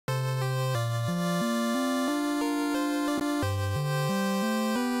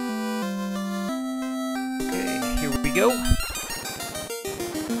we go.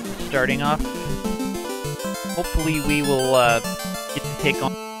 Starting off, hopefully we will get to take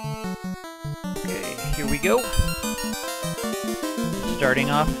on... Okay, here we go. Starting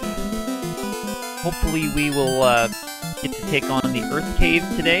off, hopefully we will get to take on the Earth Cave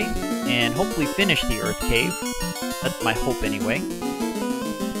today, and hopefully finish the Earth Cave. That's my hope anyway.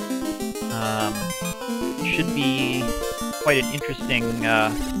 Should be quite an interesting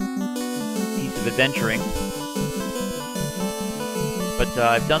piece of adventuring. But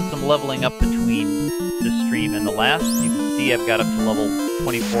I've done some leveling up between this stream and the last. You can see I've got up to level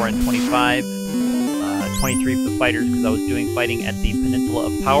 24 and 25. 23 for the fighters because I was doing fighting at the Peninsula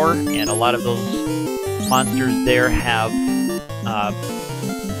of Power, and a lot of those monsters there have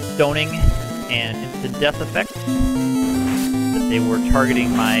stoning and instant death effects that they were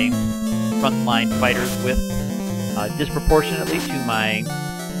targeting my frontline fighters with disproportionately to my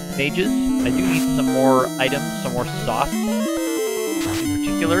mages. I do need some more items, some more softs in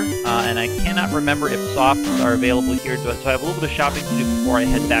particular, and I cannot remember if softs are available here, so I have a little bit of shopping to do before I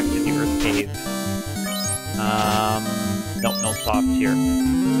head back to the Earth Cave. Nope, no softs here.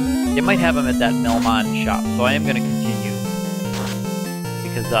 They might have them at that Melmon shop, so I am going to continue.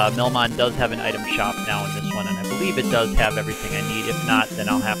 Because Melmon does have an item shop now in this one, and I believe it does have everything I need. If not, then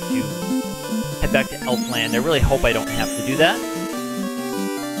I'll have to head back to Elfland. I really hope I don't have to do that.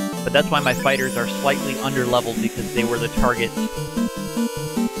 But that's why my fighters are slightly under-leveled, because they were the target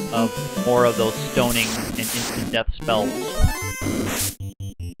of more of those stoning and instant death spells.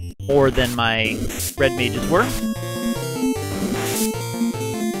 More than my red mages were.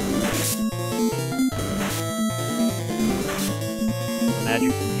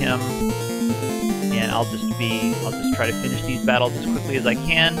 Magic from him, and I'll just try to finish these battles as quickly as I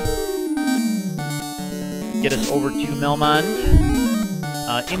can. Get us over to Melmond.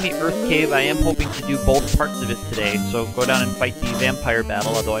 In the Earth Cave, I am hoping to do both parts of it today, so go down and fight the vampire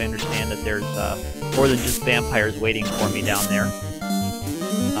battle, although I understand that there's more than just vampires waiting for me down there.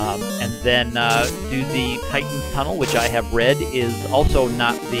 And then do the Titan's Tunnel, which I have read is also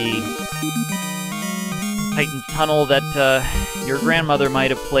not the Titan's Tunnel that your grandmother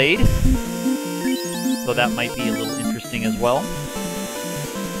might have played. So that might be a little interesting as well.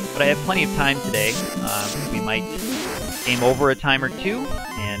 But I have plenty of time today. We might game over a time or two,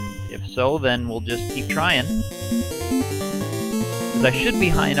 and if so, then we'll just keep trying. Because I should be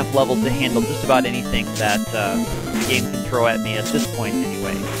high enough level to handle just about anything that the game can throw at me at this point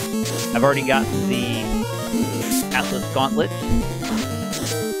anyway. I've already gotten the Atlas Gauntlet,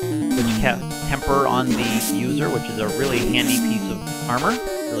 which casts Temper on the user, which is a really handy piece of armor,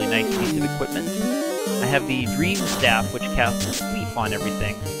 really nice piece of equipment. I have the Dream Staff, which casts Sleep on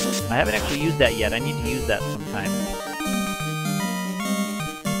everything. I haven't actually used that yet. I need to use that sometime.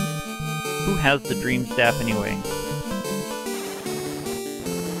 Who has the Dream Staff anyway?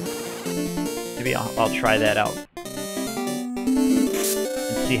 Maybe I'll try that out and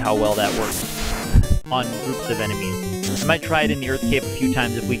see how well that works on groups of enemies. I might try it in the Earth Cave a few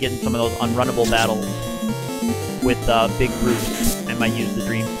times if we get in some of those unrunnable battles with big groups. I might use the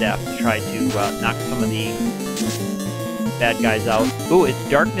Dream Staff to try to knock some of the bad guys out. Ooh, it's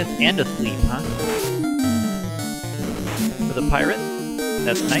darkness and a sleep, huh? For the pirate?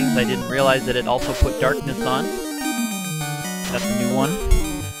 That's nice. I didn't realize that it also put darkness on. That's a new one.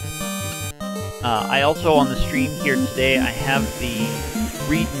 I also, on the stream here today, I have the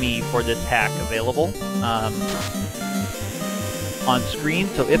README for this hack available on screen,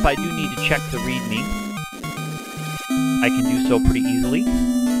 so if I do need to check the README, I can do so pretty easily.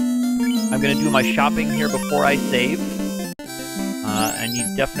 I'm going to do my shopping here before I save. I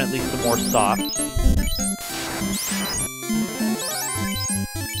need definitely some more softs.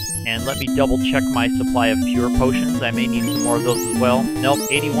 And let me double check my supply of pure potions. I may need some more of those as well. Nope,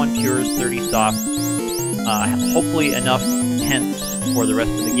 81 pures, 30 softs. Hopefully enough hence for the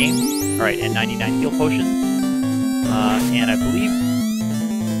rest of the game. Alright, and 99 heal potions. And I believe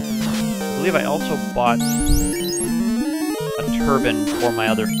I also bought a turban for my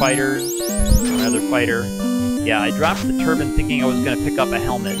other fighters. My other fighter. Yeah, I dropped the turban thinking I was going to pick up a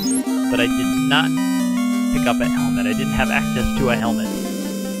helmet, but I did not pick up a helmet. I didn't have access to a helmet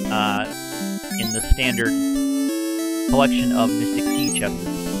in the standard collection of Mystic Sea chests.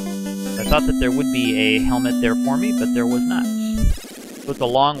 I thought that there would be a helmet there for me, but there was not. So it's a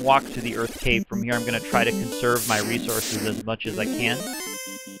long walk to the Earth Cave. From here I'm going to try to conserve my resources as much as I can.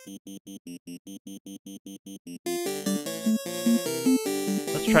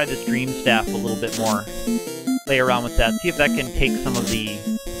 Let's try this Dream Staff a little bit more. Play around with that. See if that can take some of the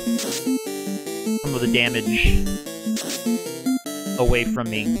damage away from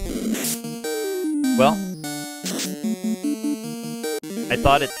me. Well, I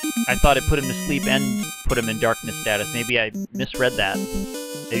thought it put him to sleep and put him in darkness status. Maybe I misread that.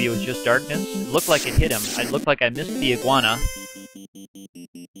 Maybe it was just darkness. It looked like it hit him. It looked like I missed the iguana,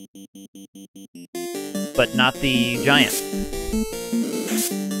 but not the giant.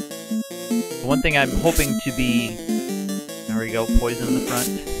 The one thing I'm hoping to be... There we go, poison in the front.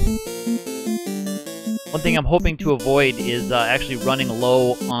 One thing I'm hoping to avoid is actually running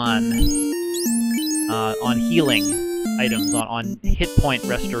low on healing items, on hit point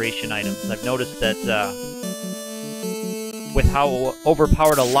restoration items. I've noticed that with how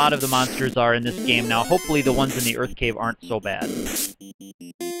overpowered a lot of the monsters are in this game now, hopefully the ones in the Earth Cave aren't so bad.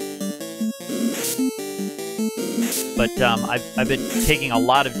 But I've been taking a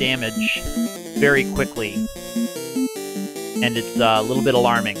lot of damage very quickly, and it's a little bit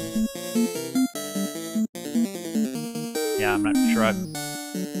alarming. Yeah, I'm not sure I'm...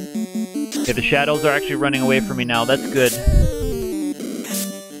 Okay, the shadows are actually running away from me now. That's good.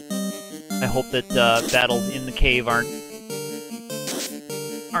 I hope that battles in the cave aren't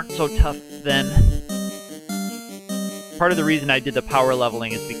so tough then. Part of the reason I did the power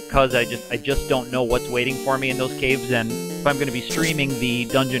leveling is because I just don't know what's waiting for me in those caves, and if I'm going to be streaming the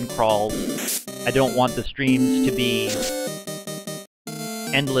dungeon crawls, I don't want the streams to be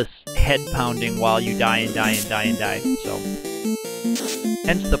endless head pounding while you die and die and die and die. So,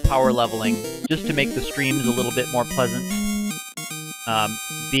 hence the power leveling, just to make the streams a little bit more pleasant.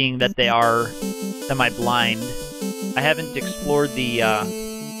 Being that they are semi-blind, I haven't explored these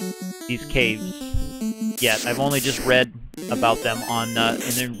caves yet. I've only just read about them on in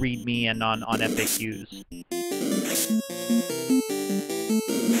the README and on FAQs.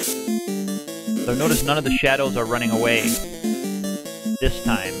 So notice none of the shadows are running away this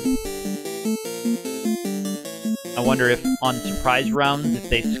time. I wonder if on surprise rounds, if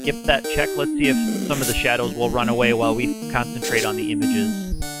they skip that check, let's see if some of the shadows will run away while we concentrate on the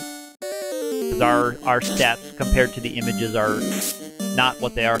images. Because our stats compared to the images are not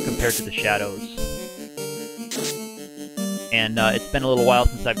what they are compared to the shadows. And it's been a little while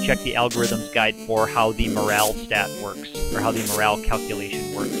since I've checked the algorithms guide for how the morale stat works, or how the morale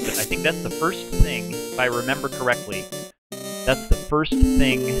calculation works. But I think that's the first thing, if I remember correctly, that's the first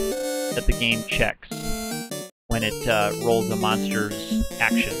thing that the game checks when it rolls a monster's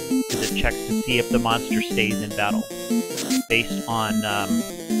action, is it checks to see if the monster stays in battle, based on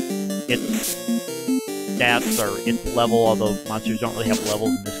its stats or its level, although monsters don't really have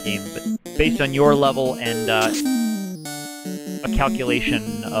levels in this game, but based on your level and a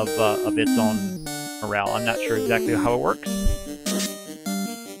calculation of its own morale. I'm not sure exactly how it works.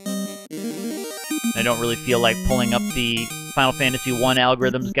 I don't really feel like pulling up the Final Fantasy I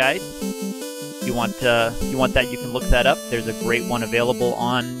algorithms guide. If you want that, you can look that up. There's a great one available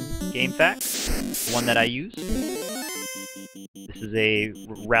on GameFAQs, the one that I use. This is a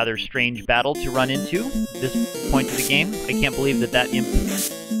rather strange battle to run into at this point of the game. I can't believe that that imp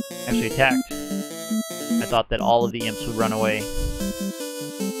actually attacked. I thought that all of the imps would run away.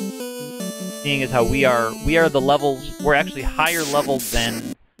 Seeing as how we are the levels, we're actually higher leveled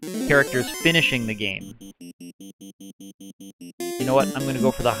than characters finishing the game. You know what? I'm going to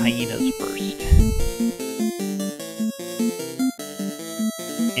go for the hyenas first.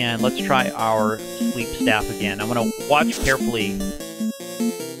 And let's try our sleep staff again. I'm going to watch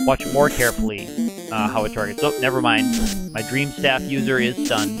more carefully how it targets. Oh, never mind. My dream staff user is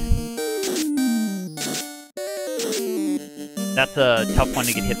stunned. That's a tough one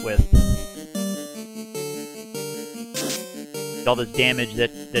to get hit with. All this damage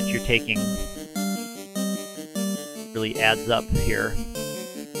that you're taking really adds up here.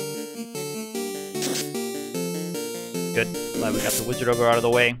 Good. Glad we got the Wizard Ogre out of the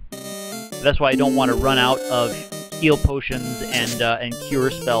way. That's why I don't want to run out of heal potions and cure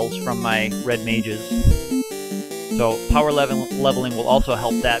spells from my red mages. So power leveling will also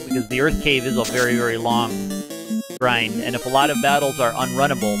help that, because the Earth Cave is a very, very long grind, and if a lot of battles are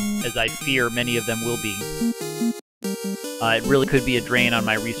unrunnable, as I fear many of them will be, it really could be a drain on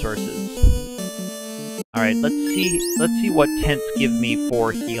my resources. Alright, let's see what tents give me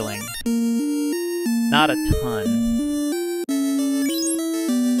for healing. Not a ton.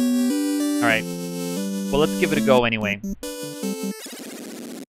 Alright. Well, let's give it a go anyway.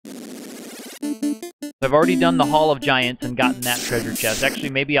 I've already done the Hall of Giants and gotten that treasure chest. Actually,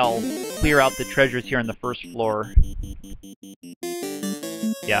 maybe I'll clear out the treasures here on the first floor.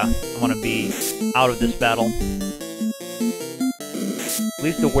 Yeah, I want to be out of this battle. At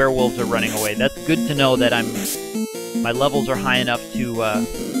least the werewolves are running away. That's good to know that my levels are high enough to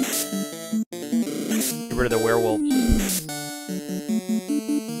get rid of the werewolves.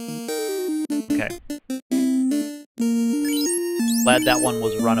 Okay. glad that one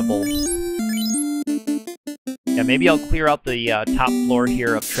was runnable. Yeah, maybe I'll clear out the top floor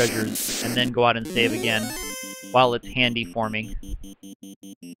here of treasures and then go out and save again while it's handy for me.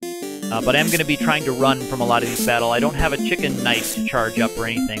 But I'm going to be trying to run from a lot of these battles. I don't have a chicken knife to charge up or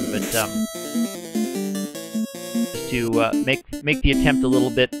anything, but just to make the attempt a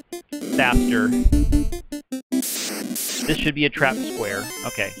little bit faster. This should be a trap square.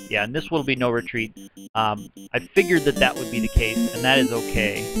 Okay, yeah, and this will be no retreat. I figured that that would be the case, and that is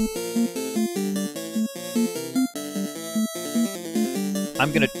okay.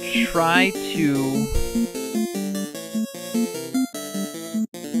 I'm going to try to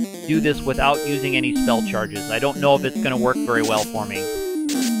do this without using any spell charges. I don't know if it's going to work very well for me.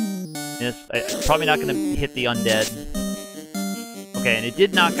 It's probably not going to hit the undead. Okay, and it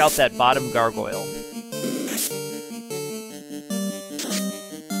did knock out that bottom gargoyle.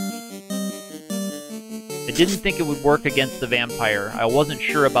 I didn't think it would work against the vampire. I wasn't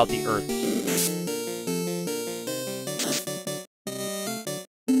sure about the earths.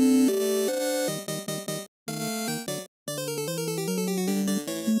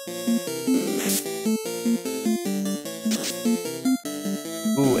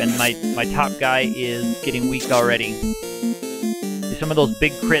 Ooh, and my top guy is getting weak already. Some of those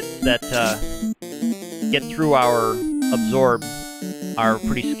big crits that get through our absorb are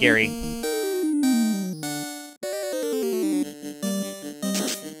pretty scary.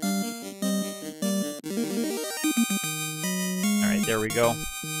 Alright, there we go.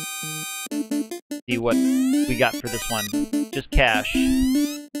 See what we got for this one. Just cash.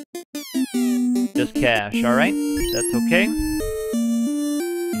 Just cash, alright? That's okay.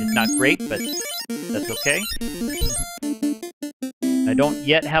 It's not great, but that's okay. I don't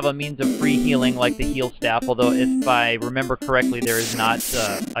yet have a means of free healing like the heal staff, although if I remember correctly, there is not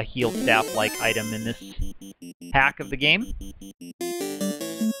a heal staff-like item in this pack of the game.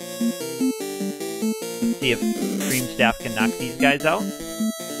 Let's see if Dream Staff can knock these guys out.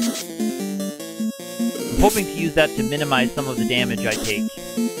 I'm hoping to use that to minimize some of the damage I take.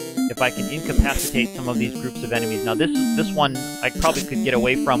 If I can incapacitate some of these groups of enemies. Now this one I probably could get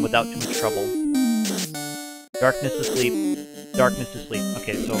away from without too much trouble. Darkness asleep. Darkness asleep.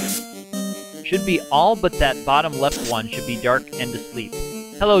 Okay, so should be all but that bottom left one should be dark and asleep.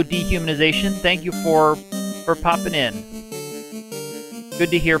 Hello, Dehumanization. Thank you for popping in.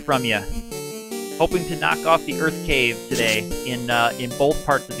 Good to hear from you. Hoping to knock off the Earth Cave today in both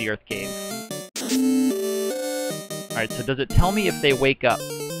parts of the Earth Cave. All right, so does it tell me if they wake up?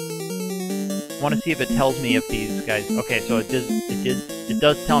 I want to see if it tells me if these guys... Okay, so it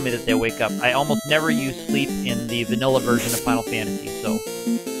does tell me that they wake up. I almost never use sleep in the vanilla version of Final Fantasy, so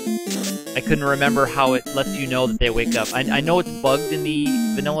I couldn't remember how it lets you know that they wake up. I know it's bugged in the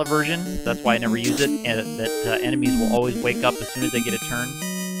vanilla version, so that's why I never use it, and that enemies will always wake up as soon as they get a turn.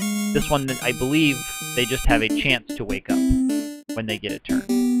 This one, I believe, they just have a chance to wake up when they get a turn.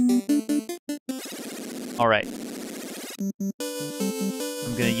 Alright.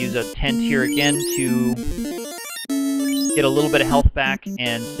 I'm going to use a tent here again to get a little bit of health back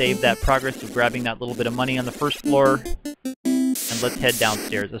and save that progress of grabbing that little bit of money on the first floor. And let's head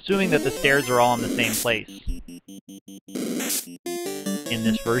downstairs, assuming that the stairs are all in the same place in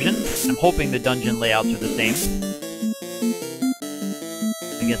this version. I'm hoping the dungeon layouts are the same.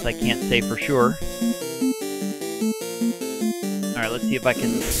 I guess I can't say for sure. Alright, let's see if I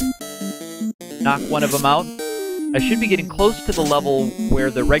can knock one of them out. I should be getting close to the level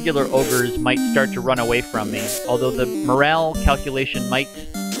where the regular ogres might start to run away from me, although the morale calculation might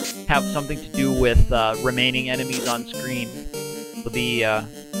have something to do with remaining enemies on screen. So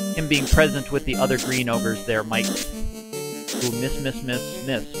him being present with the other green ogres there might... Ooh, miss.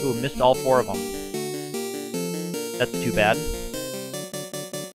 Ooh, missed all four of them. That's too bad.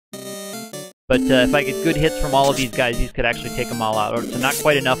 But if I get good hits from all of these guys, these could actually take them all out. So not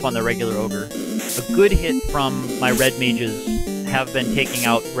quite enough on the regular ogre. A good hit from my red mages have been taking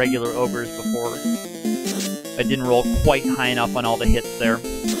out regular ogres before. I didn't roll quite high enough on all the hits there.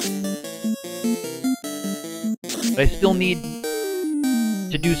 But I still need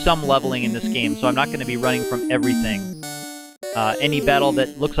to do some leveling in this game, so I'm not going to be running from everything. Any battle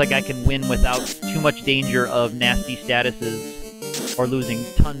that looks like I can win without too much danger of nasty statuses or losing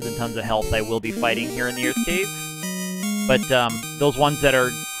tons and tons of health, I will be fighting here in the Earth Cave. But those ones that are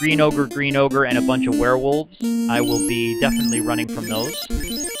green ogre, and a bunch of werewolves, I will be definitely running from those.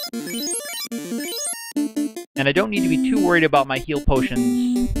 And I don't need to be too worried about my heal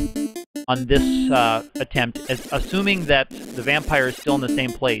potions on this attempt, assuming that the vampire is still in the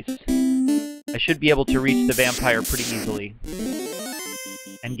same place. I should be able to reach the vampire pretty easily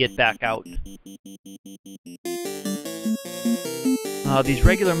and get back out. These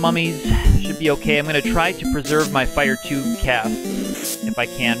regular mummies should be okay. I'm going to try to preserve my Fire Tube cast, if I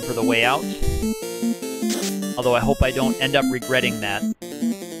can, for the way out. Although I hope I don't end up regretting that.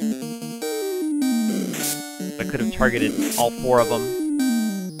 I could have targeted all 4 of them.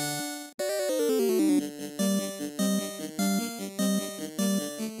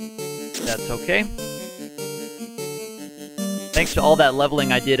 That's okay. Thanks to all that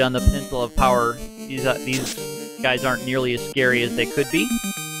leveling I did on the Peninsula of Power, these guys aren't nearly as scary as they could be.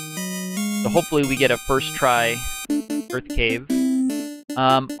 So hopefully we get a first try Earth Cave.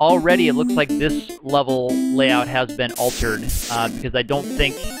 Already it looks like this level layout has been altered, because I don't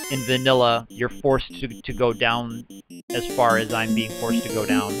think in vanilla you're forced to go down as far as I'm being forced to go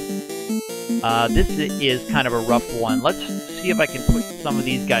down. This is kind of a rough one. Let's see if I can put some of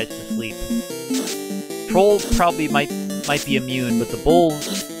these guys to sleep. Trolls probably might be immune, but the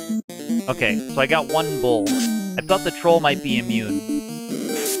bulls... Okay, so I got 1 bull. I thought the troll might be immune.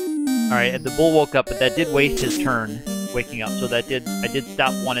 Alright, the bull woke up, but that did waste his turn waking up, so I did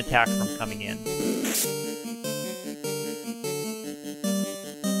stop 1 attack from coming in.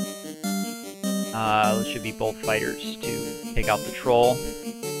 This should be both fighters to take out the troll.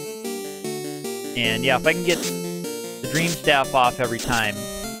 And yeah, if I can get the Dream Staff off every time...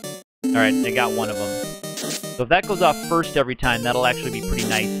 Alright, I got 1 of them. So if that goes off first every time, that'll actually be pretty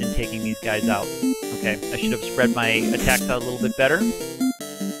nice in taking these guys out. Okay, I should have spread my attacks out a little bit better.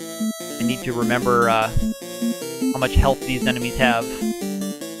 I need to remember how much health these enemies have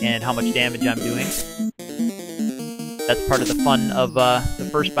and how much damage I'm doing. That's part of the fun of the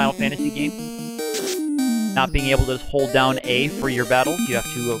first Final Fantasy game. Not being able to just hold down A for your battles. You have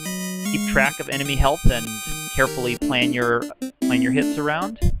to keep track of enemy health and carefully plan your hits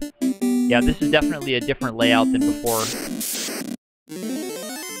around. Yeah, this is definitely a different layout than before.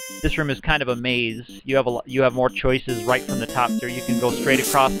 This room is kind of a maze. You have more choices right from the top there. You can go straight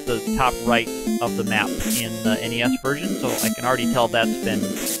across the top right of the map in the NES version, so I can already tell that's been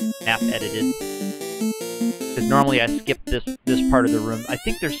map edited. Because normally I skip this part of the room. I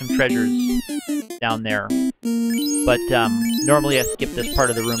think there's some treasures down there, but normally I skip this part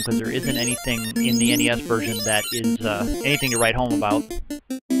of the room because there isn't anything in the NES version that is anything to write home about.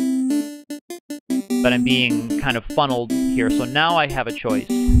 But I'm being kind of funneled here, so now I have a choice.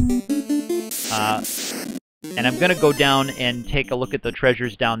 And I'm gonna go down and take a look at the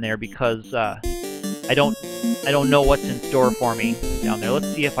treasures down there because I don't know what's in store for me down there.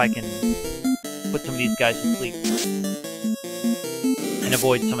 Let's see if I can put some of these guys to sleep and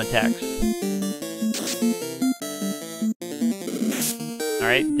avoid some attacks.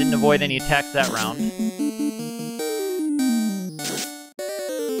 Alright, didn't avoid any attacks that round.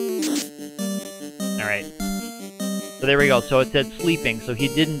 Alright. So there we go. So it said sleeping, so he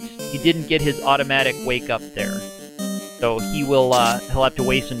didn't get his automatic wake up there. So he'll have to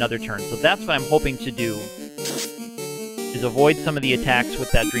waste another turn. So that's what I'm hoping to do, is avoid some of the attacks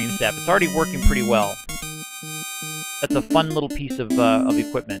with that Dream Staff. It's already working pretty well. That's a fun little piece of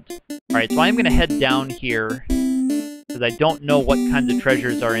equipment. Alright, so I'm going to head down here, because I don't know what kinds of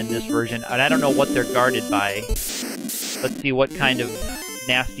treasures are in this version, and I don't know what they're guarded by. Let's see what kind of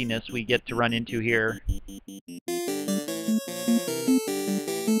nastiness we get to run into here.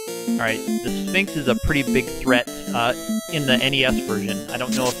 Alright, the Sphinx is a pretty big threat in the NES version. I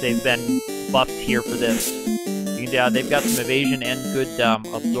don't know if they've been buffed here for this. They've got some evasion and good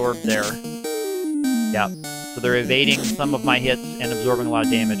absorb there. Yeah, so they're evading some of my hits and absorbing a lot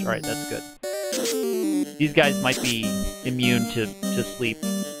of damage. Alright, that's good. These guys might be immune to sleep,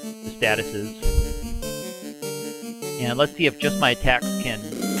 the statuses. And let's see if just my attacks can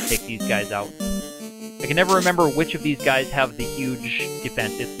take these guys out. I can never remember which of these guys have the huge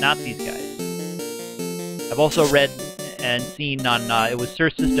defense. It's not these guys. I've also read and seen on, it was Sir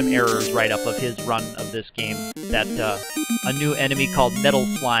System Error's write-up of his run of this game, that a new enemy called Metal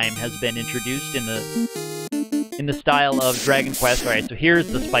Slime has been introduced in the style of Dragon Quest. Alright, so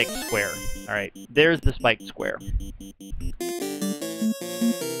here's the spiked square. Alright, there's the spiked square.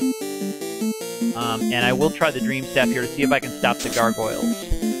 And I will try the Dream Staff here to see if I can stop the gargoyles.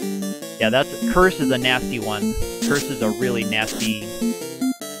 Yeah, Curse is a nasty one. Curse is a really nasty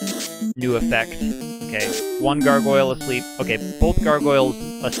new effect. Okay, one gargoyle asleep. Okay, both gargoyles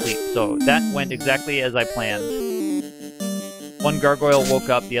asleep. So that went exactly as I planned. One gargoyle woke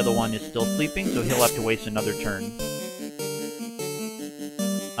up, the other one is still sleeping, so he'll have to waste another turn.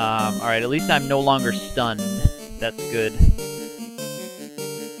 Alright, at least I'm no longer stunned. That's good.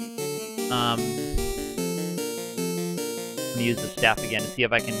 I'm gonna use the staff again to see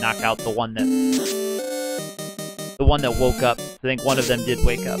if I can knock out the one that woke up. I think one of them did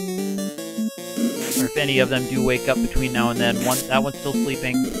wake up. or if any of them do wake up between now and then. That one's still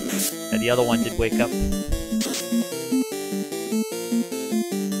sleeping, and the other one did wake up.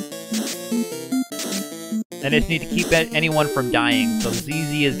 And I just need to keep anyone from dying, so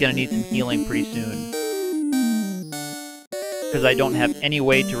ZZ is going to need some healing pretty soon. Because I don't have any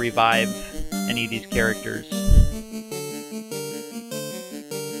way to revive any of these characters.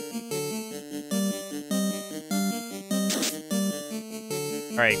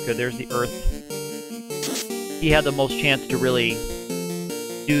 Alright, good, there's the Earth. He had the most chance to really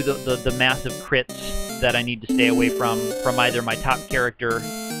do the massive crits that I need to stay away from either my top character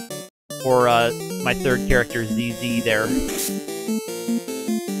or my third character, ZZ, there.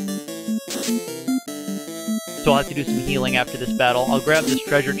 So I'll have to do some healing after this battle. I'll grab this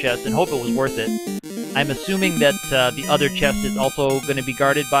treasure chest and hope it was worth it. I'm assuming that the other chest is also going to be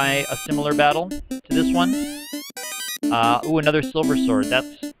guarded by a similar battle to this one. Ooh, another silver sword.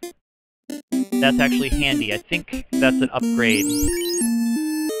 That's actually handy. I think that's an upgrade.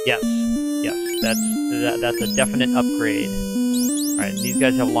 Yes, that's a definite upgrade. Alright, these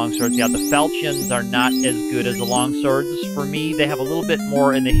guys have longswords. Yeah, the falchions are not as good as the longswords for me. They have a little bit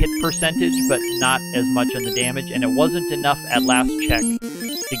more in the hit percentage, but not as much in the damage, and it wasn't enough at last check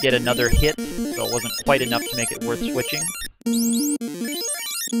to get another hit, so it wasn't quite enough to make it worth switching.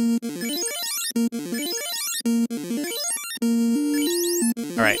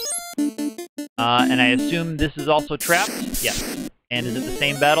 Alright. And I assume this is also trapped? Yes. And is it the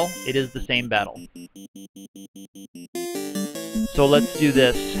same battle? It is the same battle. So let's do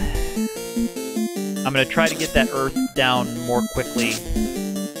this. I'm going to try to get that Earth down more quickly.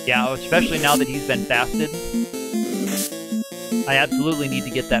 Yeah, especially now that he's been fasted. I absolutely need to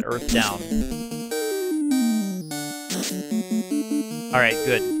get that Earth down. Alright,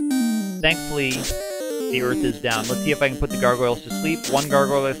 good. Thankfully, the Earth is down. Let's see if I can put the gargoyles to sleep. One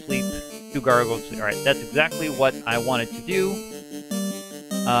gargoyle asleep, two gargoyles asleep. Alright, that's exactly what I wanted to do.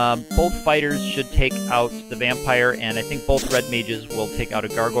 Both fighters should take out the vampire, and I think both red mages will take out a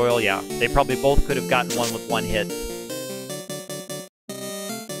gargoyle. Yeah, they probably both could have gotten one with one hit.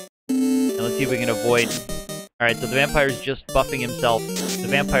 Now let's see if we can avoid... Alright, so the vampire's just buffing himself. The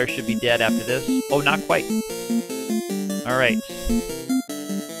vampire should be dead after this. Oh, not quite. Alright.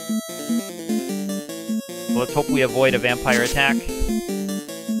 So let's hope we avoid a vampire attack.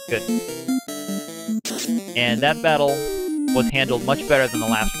 Good. And that battle was handled much better than the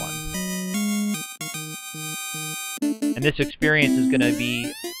last one. And this experience is going to be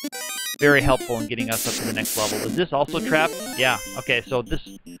very helpful in getting us up to the next level. Is this also trapped? Yeah. Okay, so this...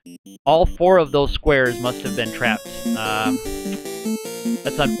 all four of those squares must have been trapped.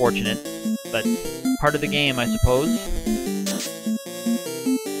 That's unfortunate, but part of the game, I suppose.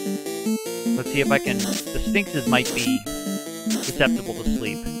 Let's see if I can... The Sphinxes might be susceptible to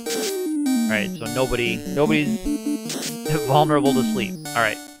sleep. Alright, so nobody's vulnerable to sleep.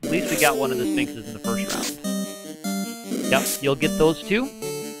 Alright, at least we got one of the Sphinxes in the first round. Yep, you'll get those too.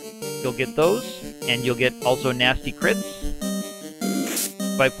 You'll get those, and you'll get also nasty crits.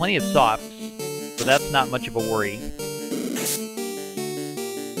 So I have plenty of softs, so that's not much of a worry.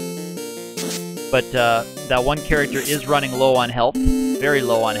 But that one character is running low on health, very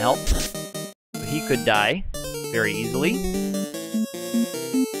low on health. So he could die very easily.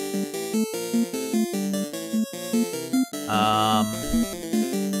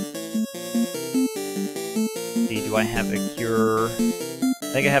 See, do I have a cure?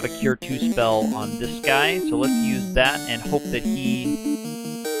 I think I have a cure 2 spell on this guy, so let's use that and hope that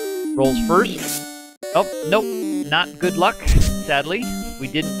he rolls first. Oh, nope, not good luck, sadly. We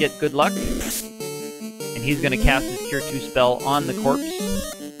didn't get good luck. And he's going to cast his cure 2 spell on the corpse.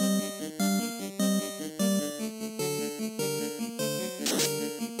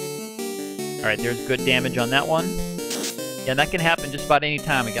 Alright, there's good damage on that one. Yeah, that can happen just about any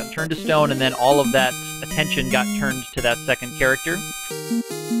time. It got turned to stone, and then all of that attention got turned to that second character.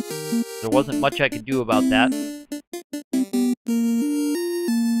 There wasn't much I could do about that.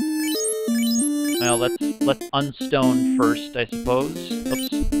 Well, let's unstone first, I suppose.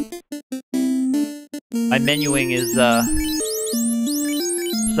 Oops. My menuing is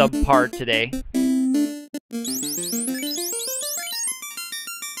subpar today.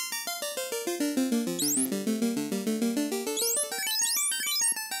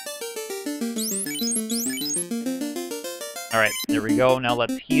 Alright, there we go. Now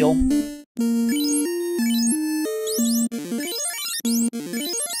let's heal.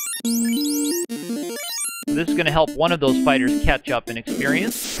 This is going to help one of those fighters catch up in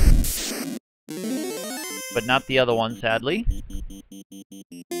experience. But not the other one, sadly. Let's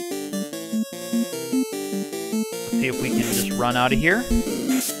see if we can just run out of here.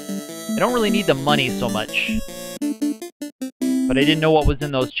 And don't really need the money so much. But I didn't know what was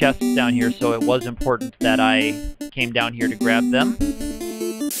in those chests down here, so it was important that I came down here to grab them.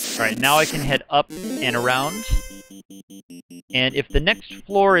 Alright, now I can head up and around. And if the next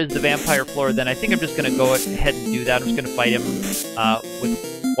floor is the vampire floor, then I think I'm just going to go ahead and do that. I'm just going to fight him with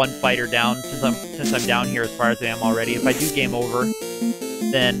one fighter down, since I'm down here as far as I am already. If I do game over,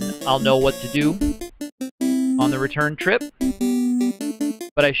 then I'll know what to do on the return trip.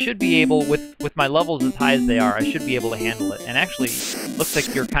 But I should be able, with my levels as high as they are, I should be able to handle it. And actually, looks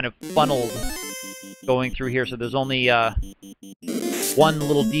like you're kind of funneled going through here, so there's only one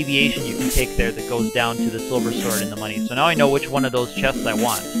little deviation you can take there that goes down to the silver sword and the money. So now I know which one of those chests I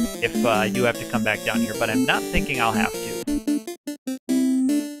want, if I do have to come back down here, but I'm not thinking I'll have to.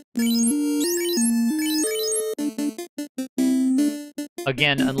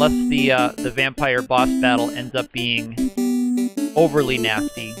 Again, unless the vampire boss battle ends up being overly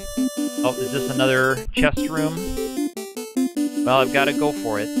nasty. Oh, is this another chest room? Well, I've got to go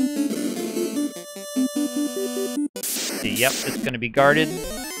for it. Yep, it's going to be guarded,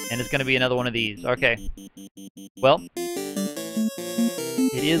 and it's going to be another one of these. Okay. Well,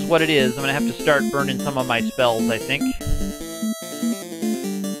 it is what it is. I'm going to have to start burning some of my spells, I think.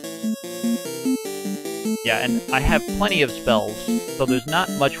 Yeah, and I have plenty of spells, so there's not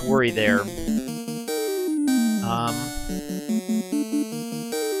much worry there.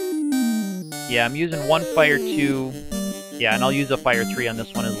 Yeah, I'm using one Fire 2. Yeah, and I'll use a Fire 3 on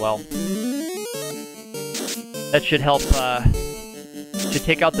this one as well. That should help to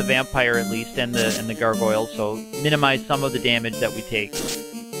take out the vampire at least, and the gargoyle, so minimize some of the damage that we take.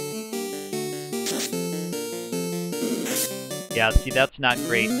 Yeah, see, that's not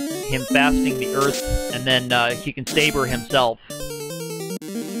great. Him fasting the earth, and then he can saber himself. So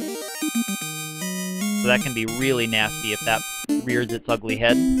that can be really nasty if that rears its ugly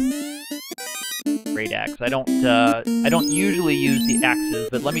head. Great axe. I don't usually use the axes,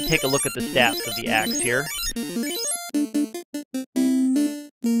 but let me take a look at the stats of the axe here.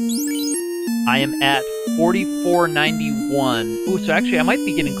 I am at 4491. Ooh, so actually I might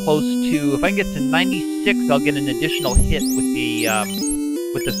be getting close to, if I can get to 96, I'll get an additional hit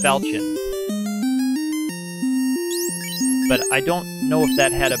with the falchion. But I don't know if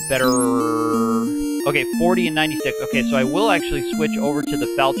that had a better... Okay, 40 and 96. Okay, so I will actually switch over to the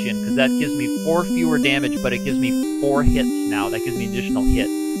falchion, because that gives me 4 fewer damage, but it gives me 4 hits now. That gives me an additional hit.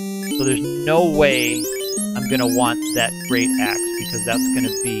 So there's no way I'm going to want that great axe, because that's going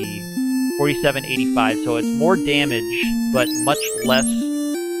to be 4785. So it's more damage, but much less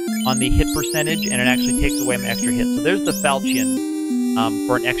on the hit percentage, and it actually takes away my extra hit. So there's the falchion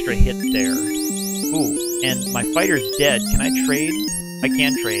for an extra hit there. Ooh, and my fighter's dead. Can I trade? I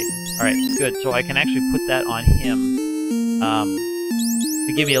can trade. Alright, good. So I can actually put that on him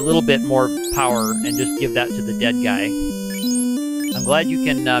to give me a little bit more power and just give that to the dead guy. I'm glad you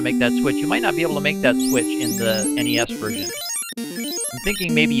can make that switch. You might not be able to make that switch in the NES version. I'm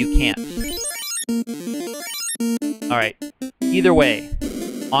thinking maybe you can't. Alright, either way,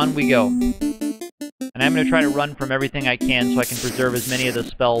 on we go. And I'm going to try to run from everything I can so I can preserve as many of the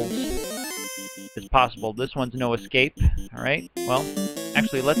spells as possible. This one's no escape. Alright, well,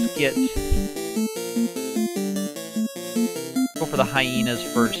 actually let's go for the hyenas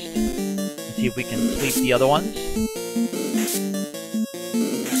first and see if we can sleep the other ones.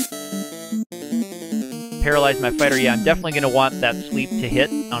 Paralyze my fighter. Yeah, I'm definitely going to want that sleep to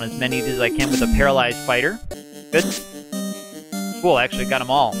hit on as many as I can with a paralyzed fighter. Good. Cool, actually got them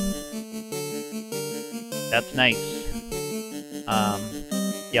all. That's nice.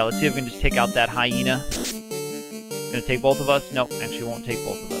 Yeah, let's see if we can just take out that hyena. Gonna take both of us? Nope, actually won't take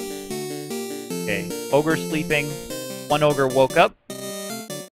both of us. Okay, ogre sleeping. One ogre woke up.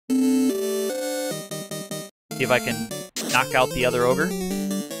 See if I can knock out the other ogre.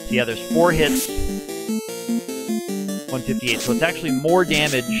 See, yeah, there's 4 hits. 158, so it's actually more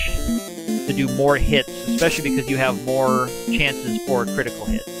damage to do more hits, especially because you have more chances for a critical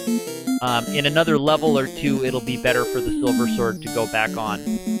hit. In another level or 2, it'll be better for the silver sword to go back on.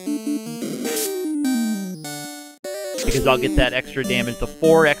 Because I'll get that extra damage. The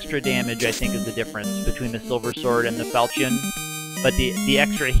 4 extra damage, I think, is the difference between the silver sword and the falchion. But the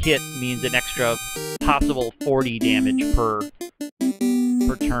extra hit means an extra possible 40 damage per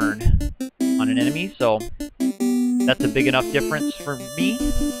turn on an enemy, so that's a big enough difference for me.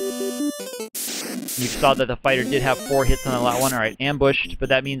 You saw that the fighter did have 4 hits on the last one. Alright, ambushed, but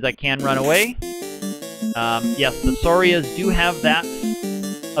that means I can run away. Yes, the Saurias do have that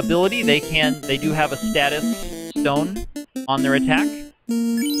ability. They do have a status stone on their attack.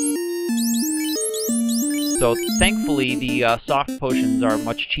 So thankfully, the soft potions are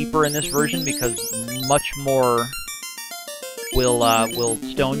much cheaper in this version because much more will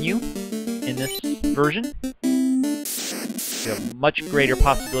stone you in this version. You have much greater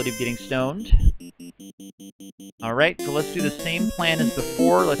possibility of getting stoned. Alright, so let's do the same plan as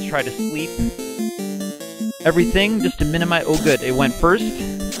before. Let's try to sleep everything just to minimize... Oh good, it went first.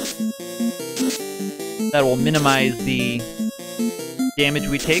 That will minimize the damage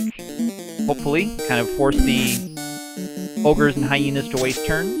we take, hopefully. Kind of force the ogres and hyenas to waste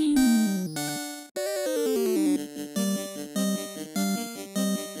turns.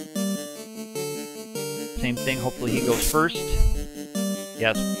 Same thing, hopefully he goes first.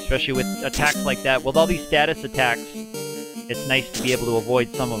 Yes, especially with attacks like that. With all these status attacks, it's nice to be able to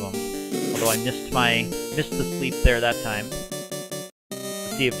avoid some of them. Although I missed the sleep there that time.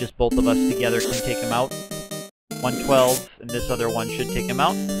 Let's see if just both of us together can take him out. 112, and this other one should take him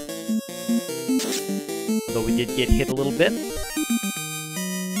out. Although we did get hit a little bit.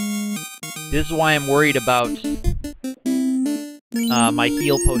 This is why I'm worried about my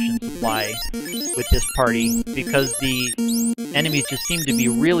heal potion supply with this party, because the enemies just seem to be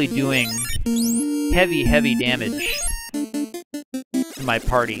really doing heavy, heavy damage to my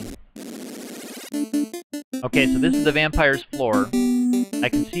party. Okay, so this is the vampire's floor. I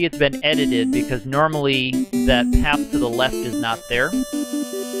can see it's been edited because normally that path to the left is not there.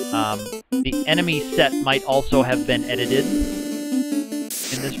 The enemy set might also have been edited in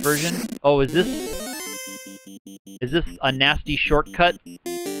this version. Oh, is this a nasty shortcut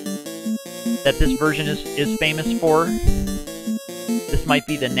that this version is famous for? This might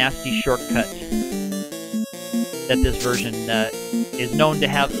be the nasty shortcut that this version is known to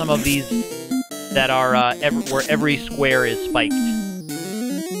have. Some of these that are where every square is spiked.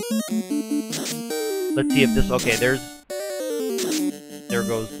 Let's see if this... Okay, there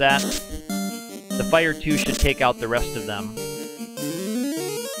goes that. The Fire 2 should take out the rest of them.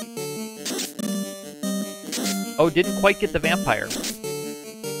 Oh, didn't quite get the vampire.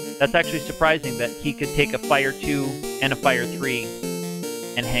 That's actually surprising that he could take a Fire 2 and a Fire 3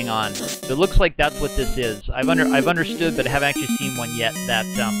 and hang on. So it looks like that's what this is. I've understood, but I haven't actually seen one yet, that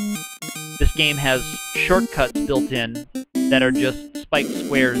this game has shortcuts built in that are just spiked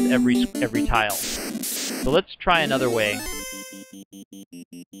squares every tile. So let's try another way.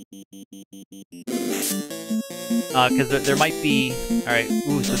 Because there might be... Alright,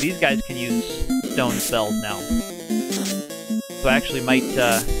 ooh, so these guys can use stone spells now. So I actually might...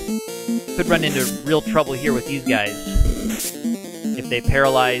 could run into real trouble here with these guys if they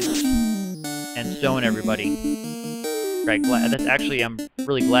paralyze and stone everybody. Right, that's actually... I'm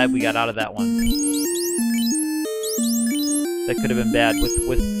really glad we got out of that one. That could have been bad.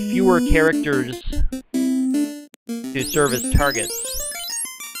 With fewer characters to serve as targets,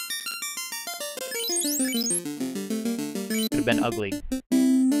 could have been ugly.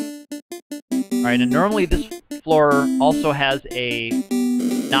 Alright, and normally this floor also has a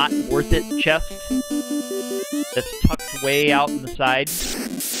not worth it chest that's tucked way out in the side.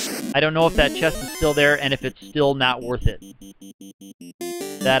 I don't know if that chest is still there and if it's still not worth it.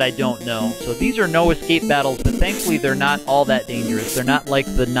 That I don't know. So these are no escape battles, but thankfully they're not all that dangerous. They're not like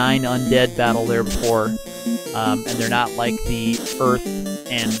the 9 undead battle there before, and they're not like the Earth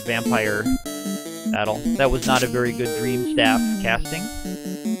and Vampire battle. That was not a very good Dream Staff casting.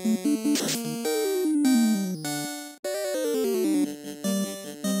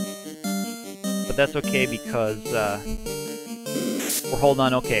 But that's okay because we're holding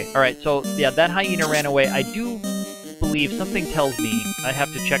on okay. Alright, so yeah, that hyena ran away. I do believe, something tells me, I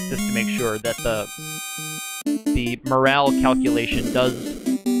have to check this to make sure, that the morale calculation does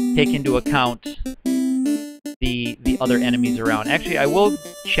take into account the other enemies around. Actually, I will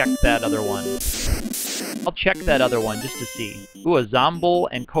check that other one. I'll check that other one just to see. Ooh, a Zomble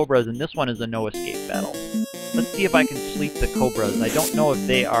and Cobras, and this one is a no escape battle. Let's see if I can sleep the Cobras. I don't know if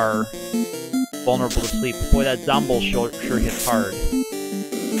they are vulnerable to sleep. Boy, that Zomble sure hits hard.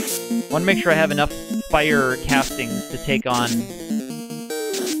 I want to make sure I have enough fire castings to take on...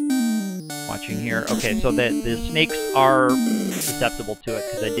 Watching here. Okay, so the snakes are susceptible to it,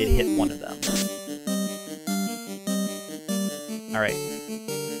 because I did hit one of them. Alright.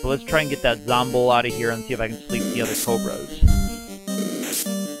 So let's try and get that Zomble out of here and see if I can sleep the other Cobras.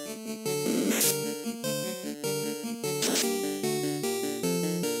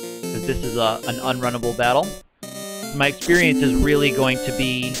 Because this is an unrunnable battle. My experience is really going to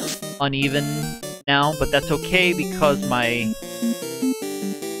be uneven now, but that's okay because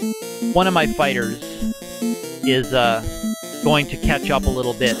one of my fighters is going to catch up a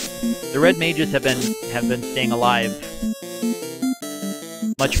little bit. The red mages have been staying alive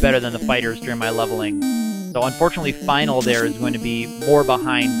much better than the fighters during my leveling. So unfortunately, Final there is going to be more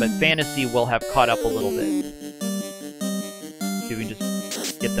behind, but Fantasy will have caught up a little bit. See if we can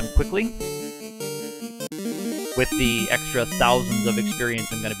just get them quickly. With the extra thousands of experience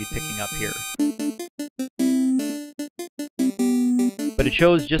I'm going to be picking up here. But it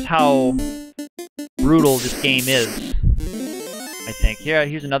shows just how brutal this game is, I think. Yeah,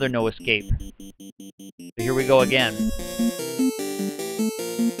 here's another no escape. So here we go again.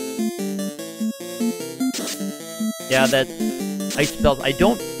 Yeah, that ice spells. I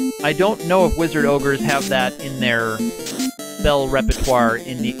don't know if Wizard Ogres have that in their spell repertoire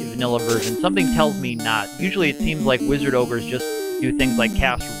in the vanilla version. Something tells me not. Usually it seems like Wizard Ogres just do things like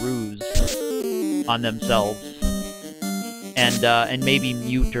cast Ruse on themselves. And maybe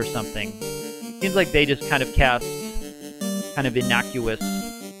Mute or something. Seems like they just kind of cast kind of innocuous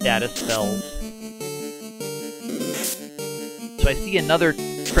status spells. So I see another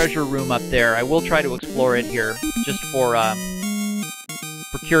treasure room up there. I will try to explore it here, just for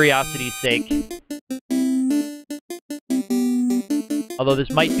curiosity's sake. Although this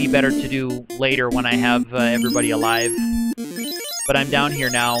might be better to do later when I have everybody alive. But I'm down here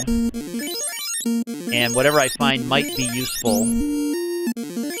now, and whatever I find might be useful.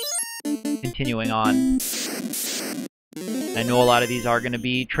 Continuing on. I know a lot of these are going to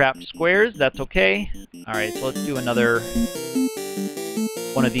be trapped squares. That's okay. Alright, so let's do another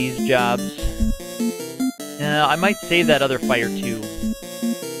one of these jobs. I might save that other fire too.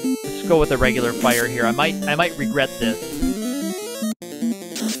 Let's go with a regular fire here. I might regret this.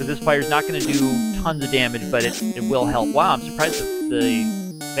 Because this fire's not going to do tons of damage, but it will help. Wow, I'm surprised that the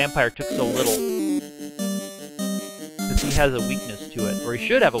vampire took so little. Because he has a weakness to it. Or he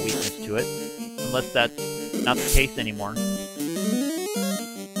should have a weakness to it. Unless that's not the case anymore.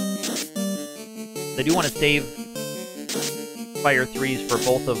 I do want to save fire 3s for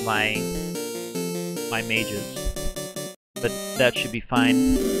both of my mages. But that should be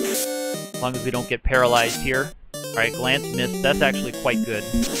fine. As long as we don't get paralyzed here. Alright, Glance missed. That's actually quite good.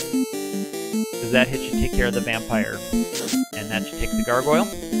 Because that hit should take care of the vampire. And that should take the gargoyle.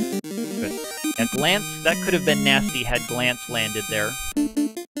 Good. Yeah, Glance, that could have been nasty had Glance landed there.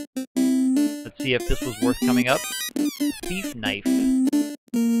 Let's see if this was worth coming up. Thief Knife.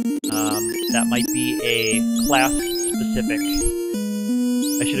 That might be a class specific.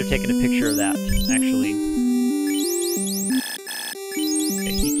 I should have taken a picture of that, actually.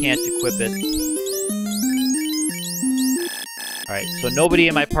 Okay, he can't equip it. Alright, so nobody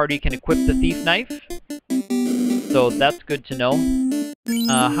in my party can equip the Thief Knife. So that's good to know.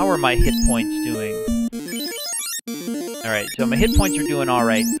 How are my hit points doing? Alright, so my hit points are doing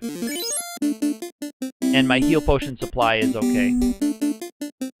alright. And my heal potion supply is okay.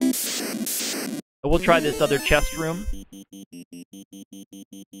 So we'll try this other chest room.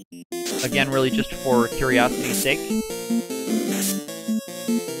 Again, really just for curiosity's sake.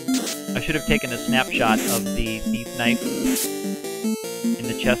 I should have taken a snapshot of the Thief Knife in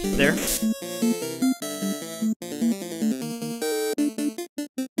the chest there.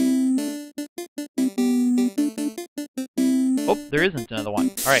 Oh, there isn't another one.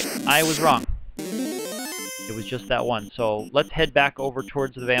 Alright, I was wrong. It was just that one. So let's head back over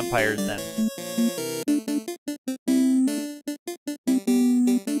towards the vampires then.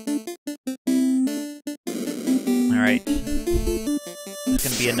 Alright. This is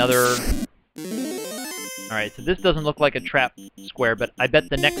going to be another... Alright, so this doesn't look like a trap square, but I bet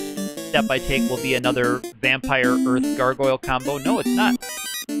the next step I take will be another Vampire Earth Gargoyle combo. No, it's not.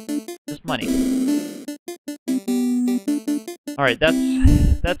 Just money. Alright,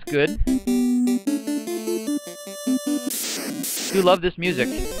 that's good. I do love this music.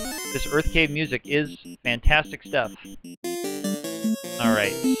 This Earth Cave music is fantastic stuff.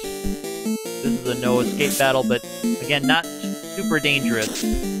 Alright. This is a no escape battle, but again, not super dangerous.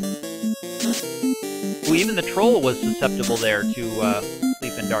 Ooh, even the troll was susceptible there to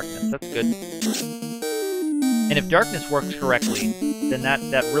sleep in darkness. That's good. And if darkness works correctly, then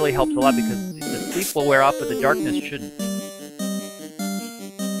that really helps a lot, because the sleep will wear off, but the darkness shouldn't.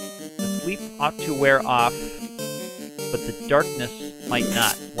 The sleep ought to wear off, but the darkness might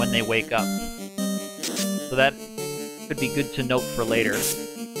not when they wake up. So that could be good to note for later,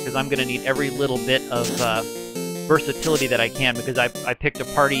 because I'm going to need every little bit of versatility that I can, because I picked a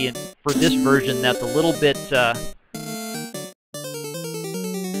party for this version that's a little bit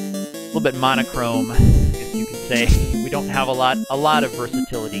monochrome, if you could say. We don't have a lot of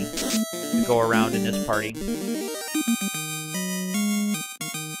versatility to go around in this party.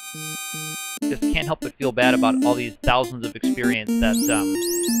 Just can't help but feel bad about all these thousands of experience that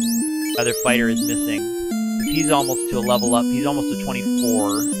other fighter is missing. He's almost to a level up. He's almost to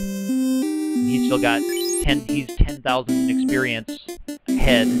 24. He's still got he's 10,000 in experience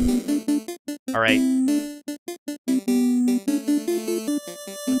ahead. All right.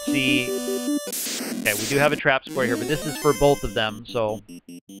 Let's see. Okay, we do have a trap square here, but this is for both of them, so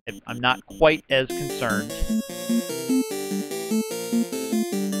I'm not quite as concerned.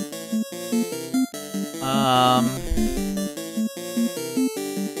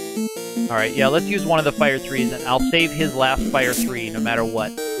 Alright, yeah, let's use one of the Fire 3s, and I'll save his last Fire 3 no matter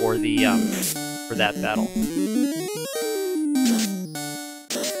what for the, for that battle.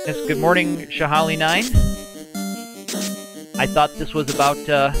 Yes, good morning, Shahali9. I thought this was about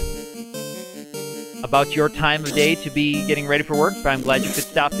your time of day to be getting ready for work, but I'm glad you could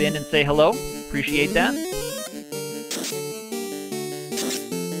stop in and say hello. Appreciate that.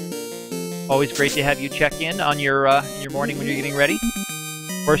 Always great to have you check in on your morning when you're getting ready.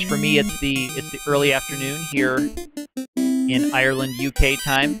 Of course, for me, it's the early afternoon here in Ireland, UK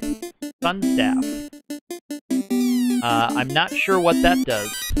time. Sunstaff. I'm not sure what that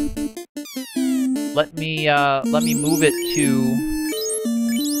does. Let me move it to.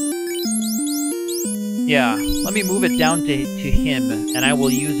 Yeah, let me move it down to him, and I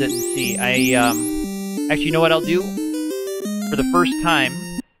will use it and see. Actually, you know what I'll do? For the first time,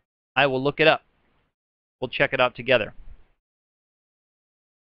 I will look it up. We'll check it out together.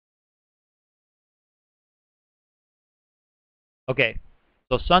 Okay,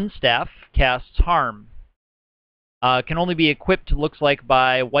 so Sunstaff casts Harm. Can only be equipped, looks like,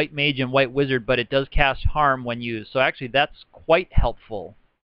 by White Mage and White Wizard, but it does cast Harm when used. So actually, that's quite helpful.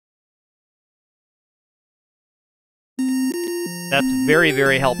 That's very,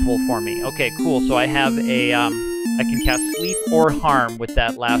 very helpful for me. Okay, cool. So I have a, I can cast Sleep or Harm with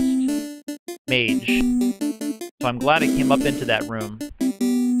that last Mage. So I'm glad it came up into that room.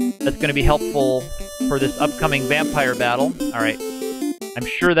 That's going to be helpful for this upcoming vampire battle. Alright. I'm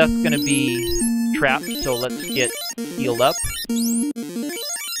sure that's going to be trapped, so let's get healed up.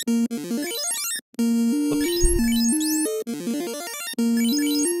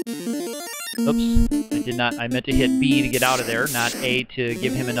 Oops. I did not. I meant to hit B to get out of there, not A to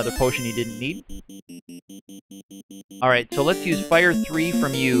give him another potion he didn't need. Alright, so let's use Fire 3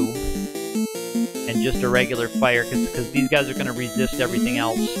 from you and just a regular fire, because these guys are going to resist everything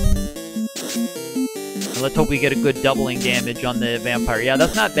else. And let's hope we get a good doubling damage on the vampire. Yeah,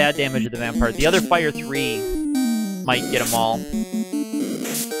 that's not bad damage of the vampire. The other Fire 3 might get them all.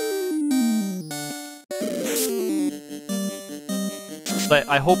 But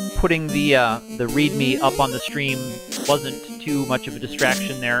I hope putting the README up on the stream wasn't too much of a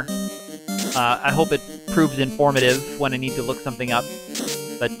distraction there. I hope it proves informative when I need to look something up.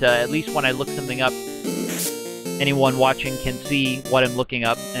 But at least when I look something up, anyone watching can see what I'm looking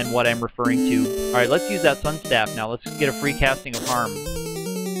up and what I'm referring to. Alright, let's use that Sunstaff now. Let's get a free casting of Harm.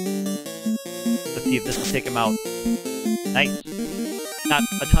 Let's see if this will take him out. Nice. Not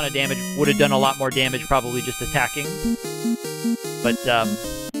a ton of damage. Would have done a lot more damage probably just attacking. But,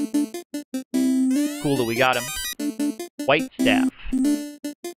 cool that we got him. White Staff.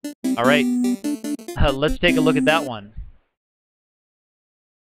 Alright. Let's take a look at that one.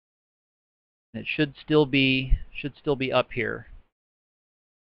 It should still be up here.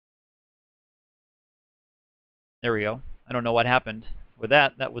 There we go. I don't know what happened with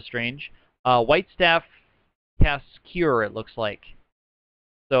that. That was strange. White Staff casts Cure, it looks like.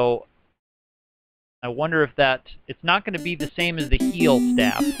 So I wonder if it's not going to be the same as the Heal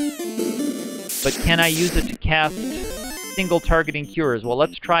Staff. But can I use it to cast single targeting cures? Well,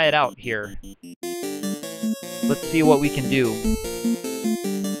 let's try it out here. Let's see what we can do.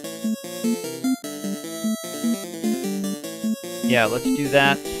 Yeah, let's do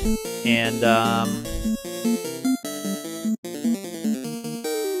that. And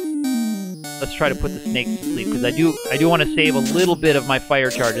let's try to put the snakes to sleep, because I do want to save a little bit of my fire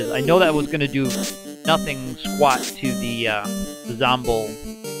charges. I know that was going to do nothing squat to the Zombo,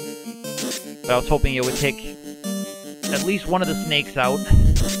 but I was hoping it would take at least one of the snakes out.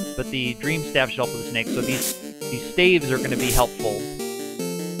 But the Dream Staff should help with the snakes, so these staves are going to be helpful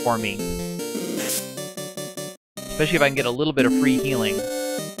for me. Especially if I can get a little bit of free healing.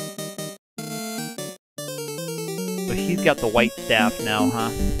 So he's got the White Staff now, huh?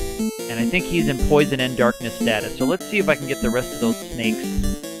 And I think he's in Poison and Darkness status. So let's see if I can get the rest of those snakes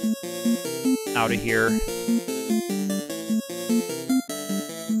out of here.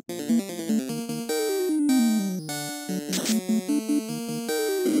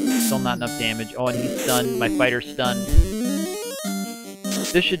 Still not enough damage. Oh, and he's stunned. My fighter's stunned.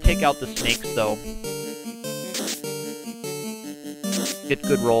 This should take out the snakes, though. Get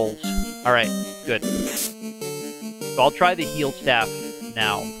good rolls. Alright, good. So I'll try the Heal Staff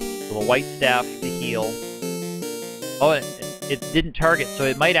now. So the White Staff, the heal. Oh, it didn't target, so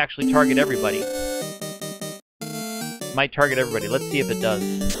it might actually target everybody. It might target everybody. Let's see if it does.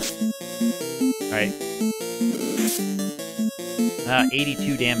 Alright.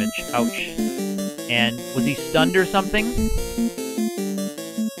 82 damage. Ouch. And was he stunned or something?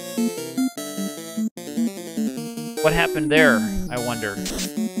 What happened there, I wonder?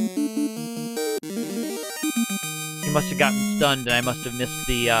 He must have gotten stunned and I must have missed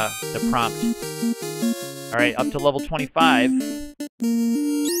the prompt. Alright, up to level 25.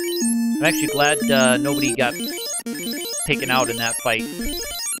 I'm actually glad nobody got taken out in that fight.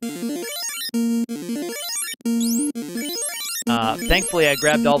 Thankfully I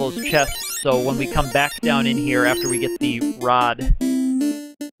grabbed all those chests, so when we come back down in here after we get the rod,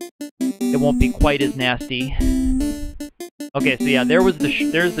 it won't be quite as nasty. Okay, so yeah, there's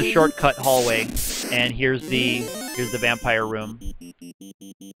the shortcut hallway, and here's the vampire room.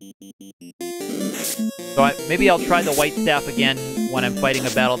 So maybe I'll try the white staff again when I'm fighting a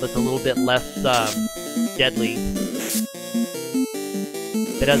battle that's a little bit less deadly.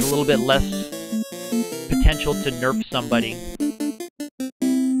 That has a little bit less potential to nerf somebody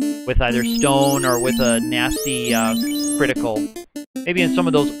with either stone or with a nasty critical. Maybe in some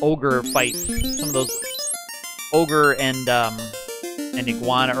of those ogre fights, some of those ogre and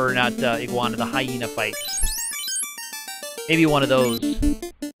iguana, or not iguana, the hyena fights. Maybe one of those.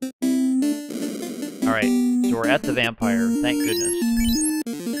 Alright, so we're at the vampire, thank goodness.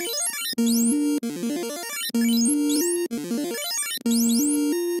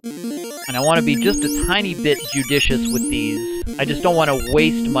 And I want to be just a tiny bit judicious with these. I just don't want to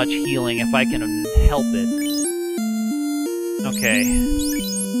waste much healing if I can help it. Okay.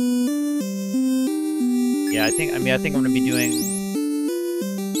 Yeah, I think I'm gonna be doing...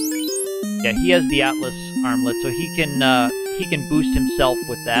 Yeah, he has the Atlas armlet, so he can boost himself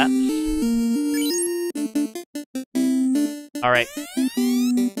with that. Alright.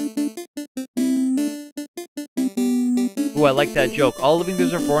 Ooh, I like that joke. All living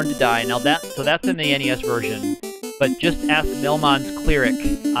things are born to die. Now that's in the NES version. But just ask Melmon's Cleric.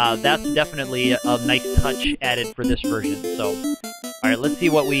 That's definitely a nice touch added for this version. So, alright, let's see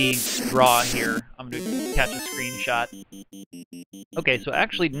what we draw here. I'm going to catch a screenshot. Okay, so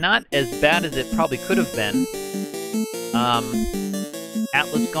actually not as bad as it probably could have been.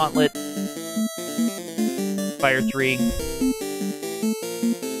 Atlas Gauntlet. Fire 3.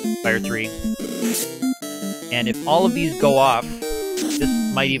 Fire 3. And if all of these go off,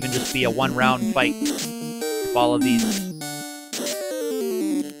 this might even just be a one-round fight. If all of these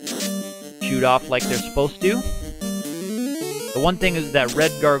shoot off like they're supposed to. The one thing is that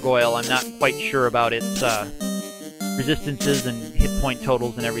red gargoyle, I'm not quite sure about its resistances and hit point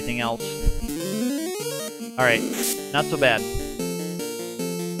totals and everything else. Alright, not so bad.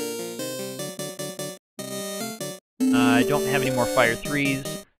 I don't have any more fire 3s,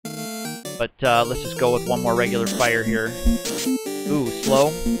 but let's just go with one more regular fire here. Ooh,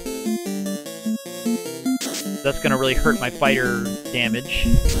 slow. That's gonna really hurt my fighter damage.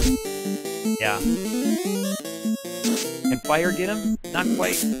 Yeah. Can fire get him? Not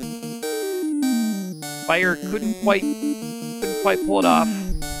quite. Fire couldn't quite pull it off.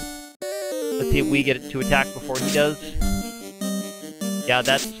 Let's see if we get it to attack before he does. Yeah,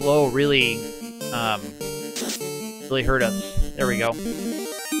 that slow really hurt us. There we go.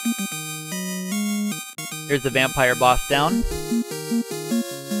 Here's the vampire boss down.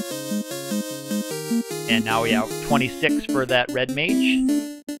 And now we have 26 for that red mage.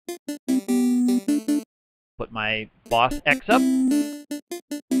 Put my boss X up.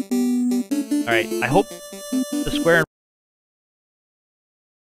 Alright, I hope the square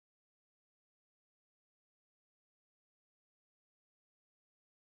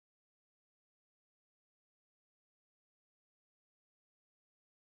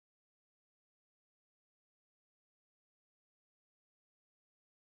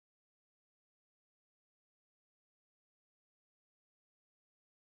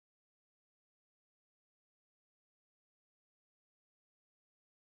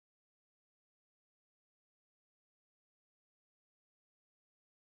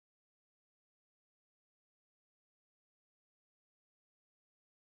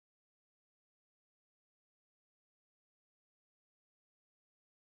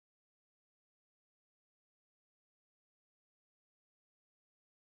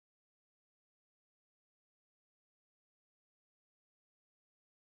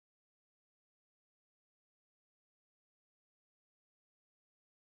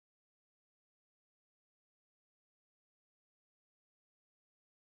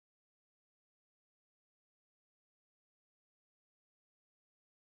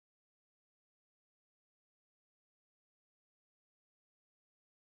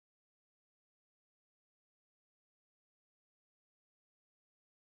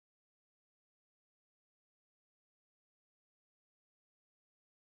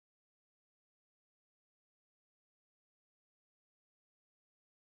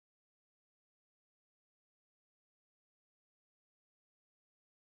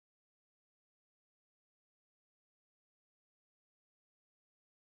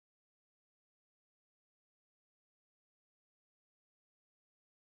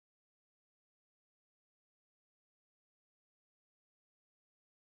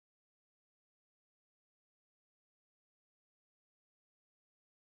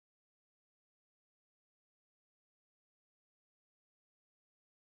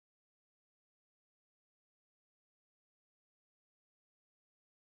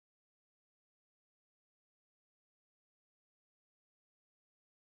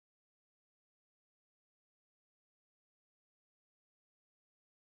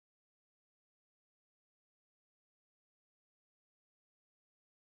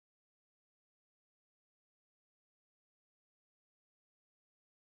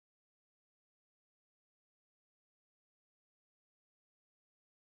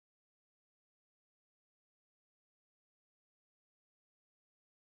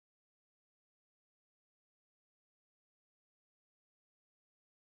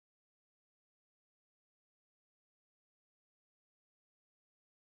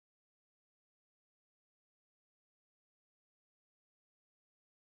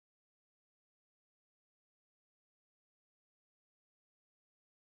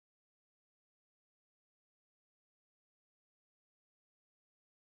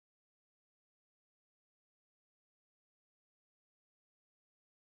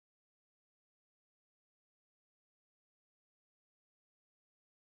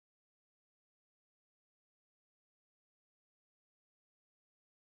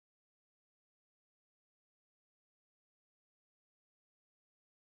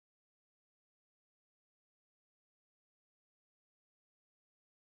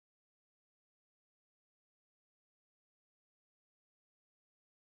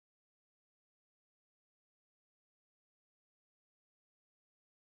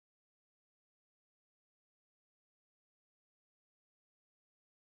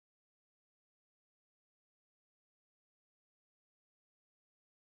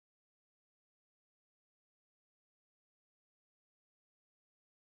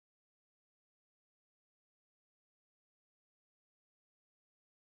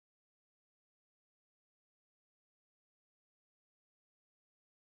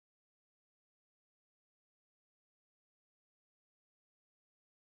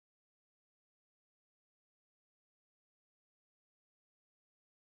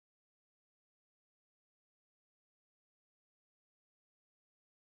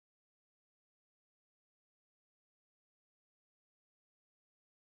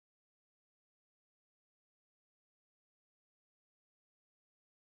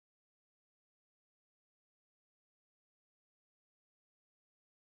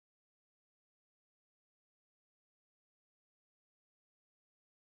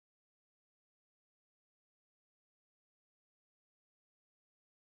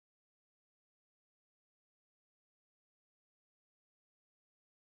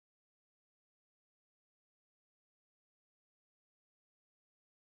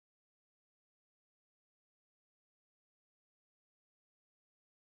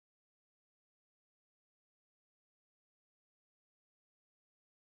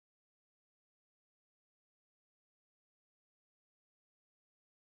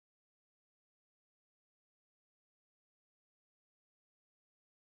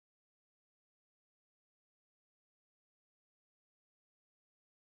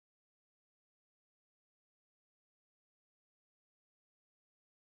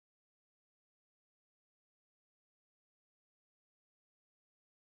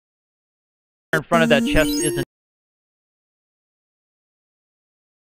in front of that chest isn't